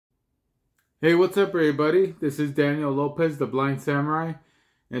Hey, what's up everybody? This is Daniel Lopez, the Blind Samurai,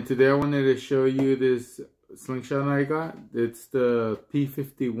 and today I wanted to show you this slingshot I got. It's the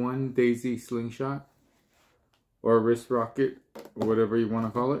P51 Daisy slingshot, or wrist rocket, or whatever you want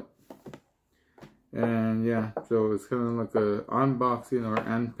to call it. And yeah, so it's kind of like a unboxing or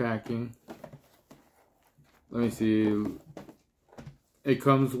unpacking. Let me see. It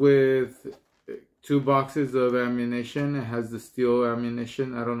comes with 2 boxes of ammunition. It has the steel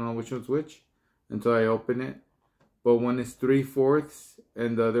ammunition. I don't know which one's which until I open it. But one is 3/4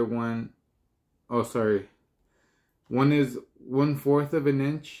 and the other one, oh sorry, one is 1/4 of an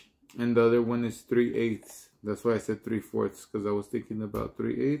inch and the other one is 3/8. That's why I said 3/4, because I was thinking about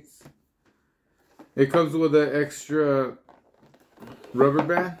 3/8. It comes with an extra rubber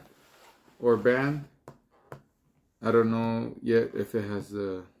band or band. I don't know yet if it has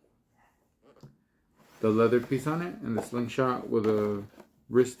the leather piece on it, and the slingshot with a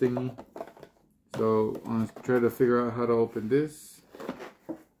wrist thingy. So I'm going to try to figure out how to open this,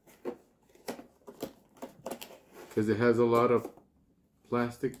 because it has a lot of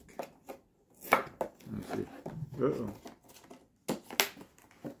plastic. Let me see. Uh-oh.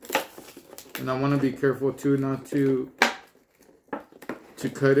 And I want to be careful too not to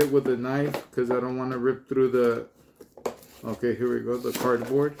cut it with a knife, because I don't want to rip through the, okay, here we go, the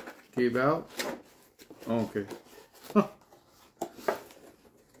cardboard came out. Okay.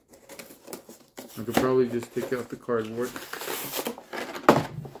 I could probably just take out the cardboard.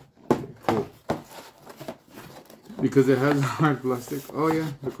 Cool. Because it has hard plastic. Oh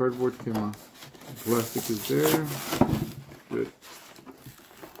yeah, the cardboard came off. The plastic is there. Good.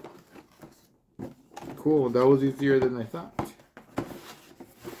 Cool, that was easier than I thought.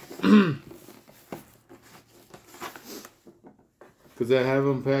 Because I have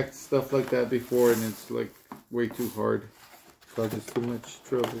unpacked stuff like that before and it's like way too hard. Causes too much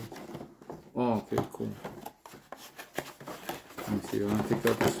trouble. Oh, okay, cool. Let me see, I'm gonna take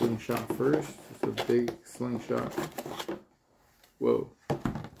out the slingshot first. It's a big slingshot. Whoa.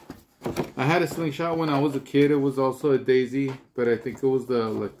 I had a slingshot when I was a kid. It was also a Daisy, but I think it was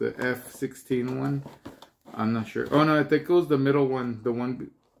the F16 one. I'm not sure. Oh no, I think it was the middle one, the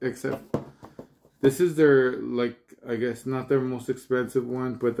one, except this is their, like, I guess not their most expensive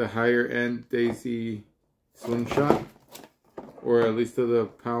one, but the higher end Daisy slingshot, or at least of the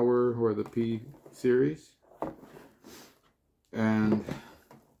Power or the P series. And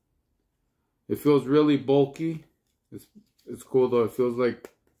it feels really bulky. It's cool though. It feels like,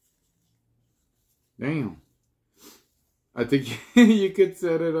 damn. I think you could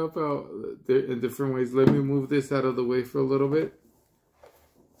set it up out in different ways. Let me move this out of the way for a little bit.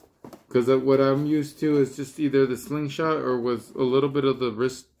 Because what I'm used to is just either the slingshot or with a little bit of the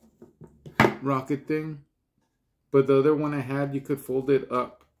wrist rocket thing. But the other one I had, you could fold it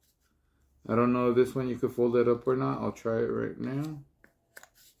up. I don't know if this one you could fold it up or not. I'll try it right now.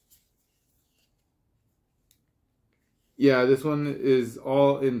 Yeah, this one is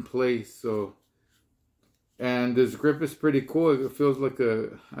all in place. So, and this grip is pretty cool. It feels like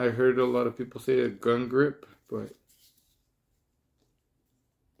a, I heard a lot of people say a gun grip, but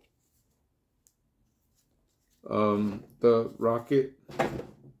the rocket,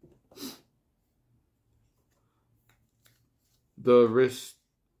 the wrist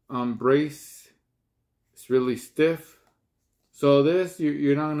brace is really stiff. So this,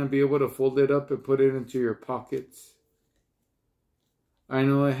 you're not going to be able to fold it up and put it into your pockets. I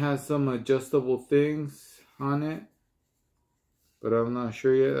know it has some adjustable things on it, but I'm not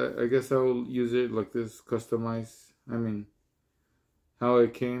sure yet. I guess I will use it like this, customized. I mean, how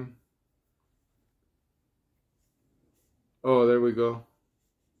it came. Oh, there we go.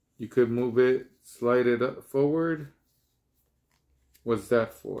 You could move it, slide it up forward. What's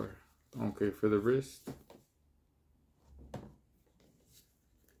that for? Okay, for the wrist. Let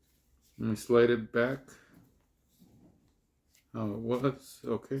me slide it back. Oh, it was.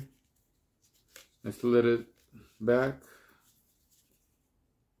 Okay. I slid it back.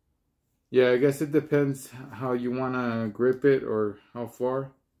 Yeah, I guess it depends how you want to grip it or how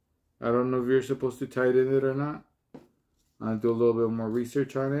far. I don't know if you're supposed to tighten it or not. I'll do a little bit more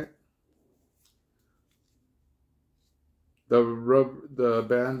research on it. The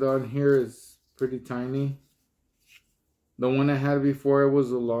band on here is pretty tiny. The one I had before, it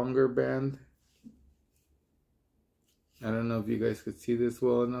was a longer band. I don't know if you guys could see this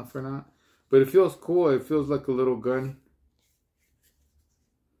well enough or not, but it feels cool. It feels like a little gun.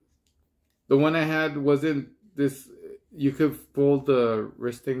 The one I had wasn't this. You could fold the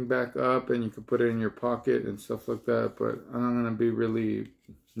wristing back up and you could put it in your pocket and stuff like that, but I'm not going to be really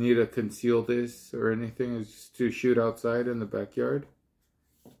need to conceal this or anything. It's just to shoot outside in the backyard.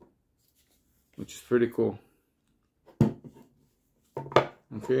 which is pretty cool.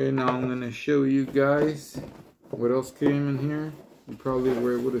 Okay, now I'm gonna show you guys what else came in here. You probably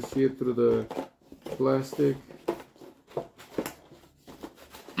were able to see it through the plastic.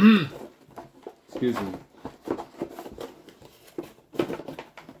 Excuse me.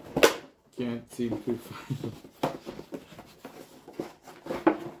 Can't seem to find it.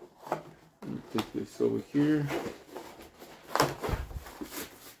 Let me take this over here.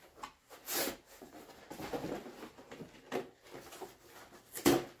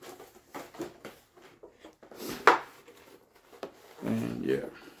 And yeah.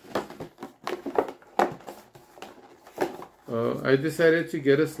 I decided to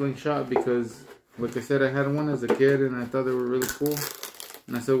get a slingshot because, like I said, I had one as a kid and I thought they were really cool.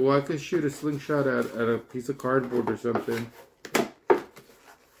 And I said, well, I could shoot a slingshot at a piece of cardboard or something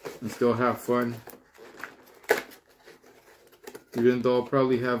and still have fun. Even though I'll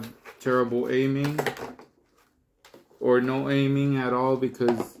probably have terrible aiming or no aiming at all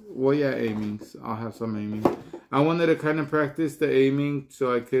because, well, yeah, aiming. I'll have some aiming. I wanted to kind of practice the aiming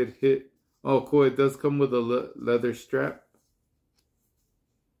so I could hit. Oh, cool. It does come with a leather strap.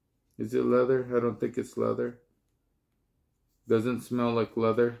 Is it leather? I don't think it's leather. Doesn't smell like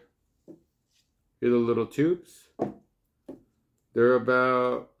leather. Here are the little tubes. They're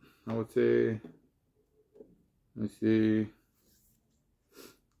about, I would say, let's see,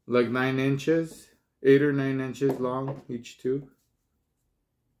 like 9 inches. 8 or 9 inches long, each tube.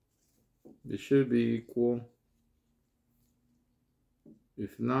 They should be equal.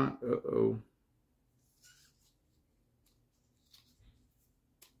 If not, uh-oh.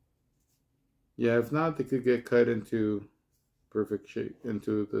 Yeah, if not, they could get cut into perfect shape,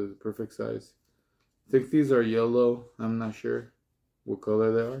 into the perfect size. I think these are yellow. I'm not sure what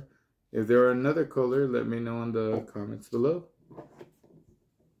color they are. If they are another color, let me know in the comments below.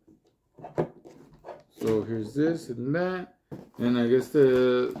 So here's this and that. And I guess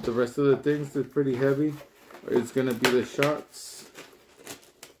the rest of the things are pretty heavy. It's gonna be the shots.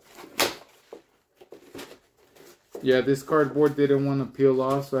 Yeah, this cardboard didn't want to peel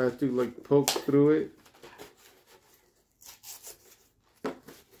off, so I had to like poke through it.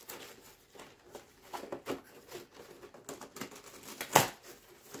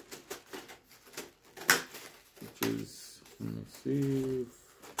 Which is, let me see.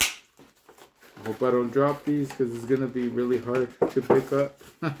 I hope I don't drop these because it's gonna be really hard to pick up.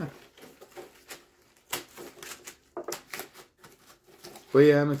 But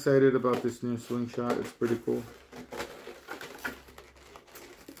yeah, I'm excited about this new slingshot. It's pretty cool.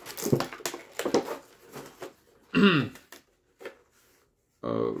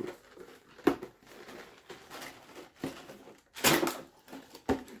 Oh.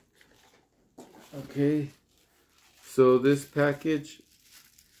 Okay. So this package,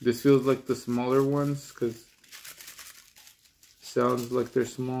 this feels like the smaller ones because sounds like they're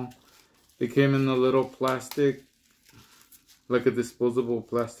small. They came in a little plastic, like a disposable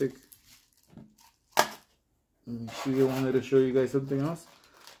plastic. Let me see, I wanted to show you guys something else.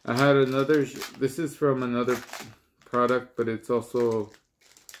 I had another, this is from another product, but it's also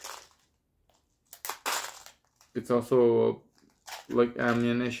like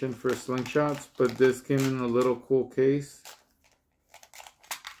ammunition for slingshots, but this came in a little cool case,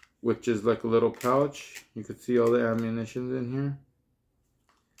 which is like a little pouch. You could see all the ammunition in here.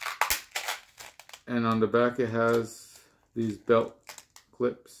 And on the back it has these belt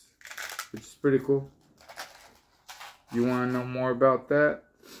clips, which is pretty cool. You want to know more about that?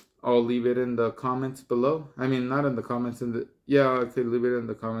 I'll leave it in the comments below. I mean, not in the comments, yeah, I could leave it in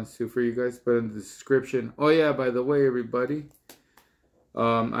the comments too for you guys, but in the description. Oh yeah, by the way, everybody,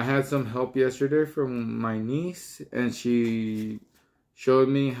 I had some help yesterday from my niece, and she showed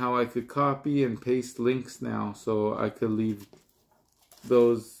me how I could copy and paste links now, so I could leave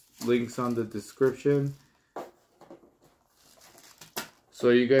those links on the description, so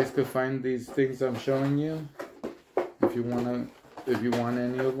you guys could find these things I'm showing you. If you want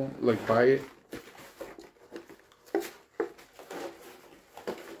any of them, like buy it.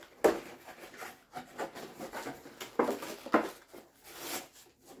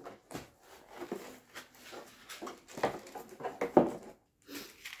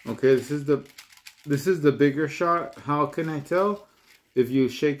 Okay, this is the bigger shot. How can I tell? If you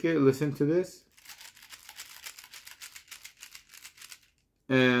shake it, listen to this.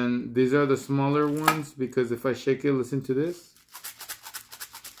 And these are the smaller ones, because if I shake it, listen to this.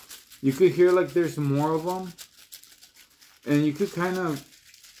 You could hear like there's more of them, and you could kind of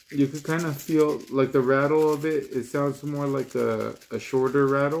feel like the rattle of it. It sounds more like a shorter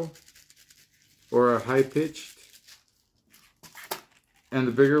rattle or a high pitched. And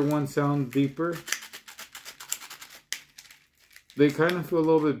the bigger ones sound deeper. They kind of feel a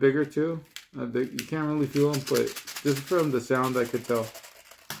little bit bigger too. You can't really feel them, but just from the sound I could tell.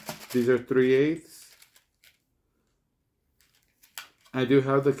 These are 3/8. I do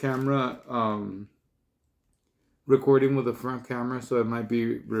have the camera recording with the front camera, so it might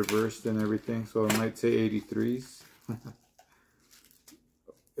be reversed and everything. So I might say 83s.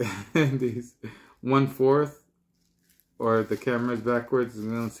 And these 1/4, or the camera's backwards, is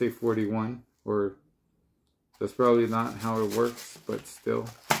gonna say 41, or that's probably not how it works, but still.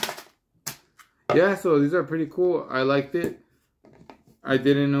 Yeah, so these are pretty cool. I liked it. I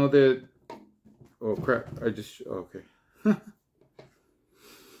didn't know that. Oh crap! Okay.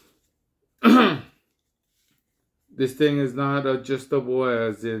 This thing is not adjustable,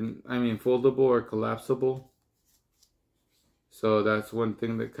 as in, I mean, foldable or collapsible. So that's one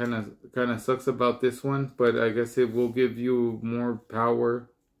thing that kind of sucks about this one. But I guess it will give you more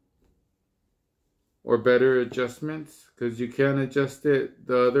power or better adjustments, because you can adjust it.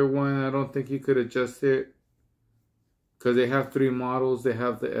 The other one, I don't think you could adjust it, because they have 3 models. They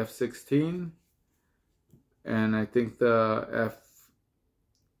have the F16, and I think the F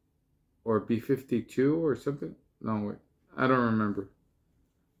or B52 or something. No, wait, I don't remember.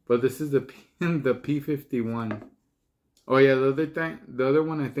 But this is the P51. Oh yeah, the other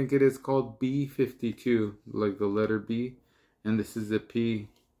one, I think it is called B52, like the letter B, and this is the P51.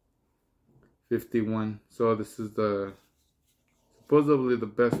 So this is the supposedly the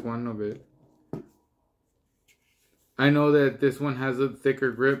best one of it. I know that this one has a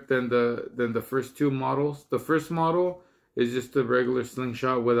thicker grip than the first 2 models. The first model is just a regular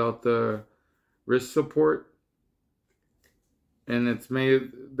slingshot without the wrist support. And it's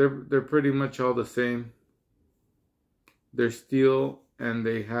made, they're pretty much all the same. They're steel and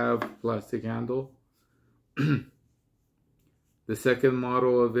they have plastic handle. The second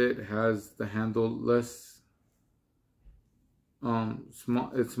model of it has the handle less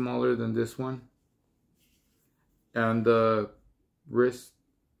small. It's smaller than this one. And the wrist,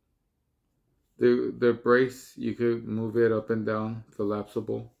 the brace, you could move it up and down,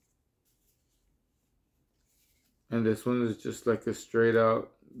 collapsible. And this one is just like a straight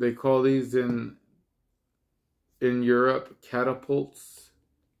out. They call these in Europe catapults.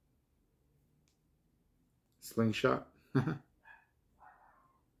 Slingshot. But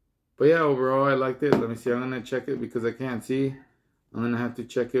yeah, overall I liked it. Let me see. I'm gonna check it because I can't see. I'm gonna have to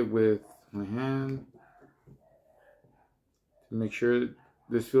check it with my hand to make sure.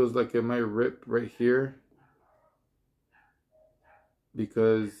 This feels like it might rip right here,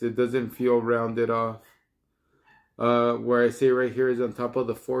 because it doesn't feel rounded off. Where I say right here is on top of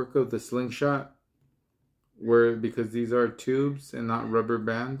the fork of the slingshot, because these are tubes and not rubber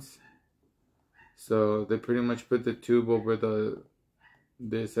bands. So they pretty much put the tube over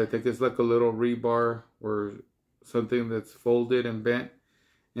this. I think it's like a little rebar or something that's folded and bent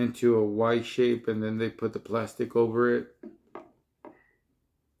into a Y shape, and then they put the plastic over it.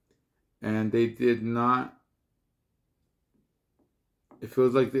 And they did not. It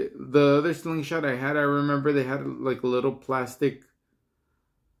feels like the other slingshot I had, I remember they had like a little plastic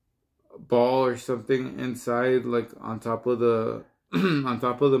ball or something inside, like on top of the on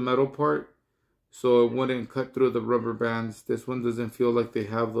top of the metal part, so it wouldn't cut through the rubber bands. This one doesn't feel like they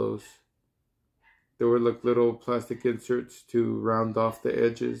have those. They were like little plastic inserts to round off the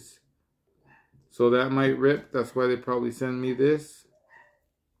edges. So that might rip. That's why they probably send me this.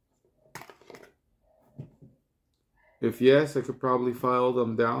 If yes, I could probably file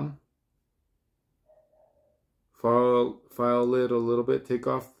them down. File it a little bit, take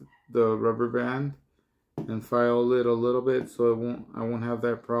off the rubber band and file it a little bit, so I won't have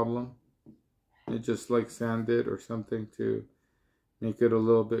that problem. It just like sand it or something to make it a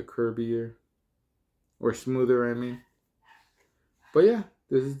little bit curvier or smoother, I mean. But yeah,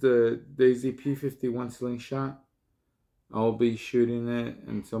 this is the Daisy P51 slingshot. I'll be shooting it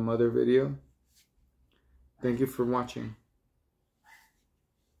in some other video. Thank you for watching.